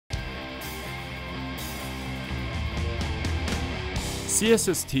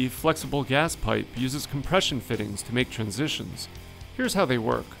CSST flexible gas pipe uses compression fittings to make transitions. Here's how they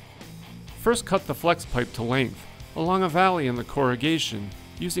work. First, cut the flex pipe to length along a valley in the corrugation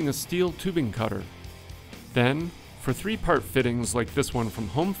using a steel tubing cutter. Then, for 3-part fittings like this one from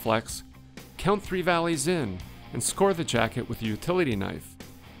HomeFlex, count 3 valleys in and score the jacket with a utility knife.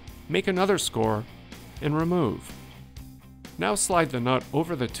 Make another score and remove. Now slide the nut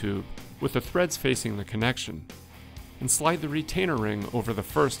over the tube with the threads facing the connection, and slide the retainer ring over the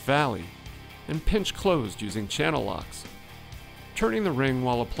first valley and pinch closed using channel locks. Turning the ring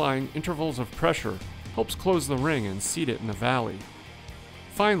while applying intervals of pressure helps close the ring and seat it in the valley.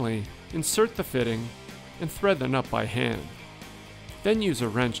 Finally, insert the fitting and thread the nut by hand. Then use a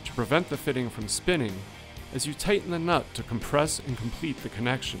wrench to prevent the fitting from spinning as you tighten the nut to compress and complete the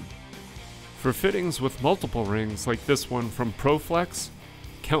connection. For fittings with multiple rings like this one from ProFlex,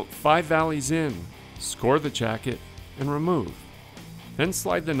 count 5 valleys in, score the jacket, and remove. Then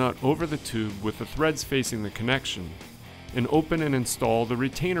slide the nut over the tube with the threads facing the connection, and open and install the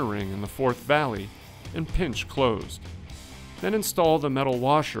retainer ring in the 4th valley and pinch closed. Then install the metal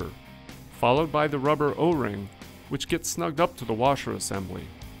washer, followed by the rubber O-ring, which gets snugged up to the washer assembly.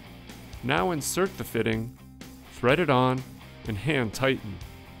 Now insert the fitting, thread it on, and hand tighten.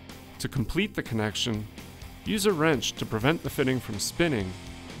 To complete the connection, use a wrench to prevent the fitting from spinning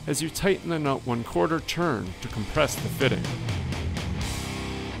as you tighten the nut 1/4 turn to compress the fitting.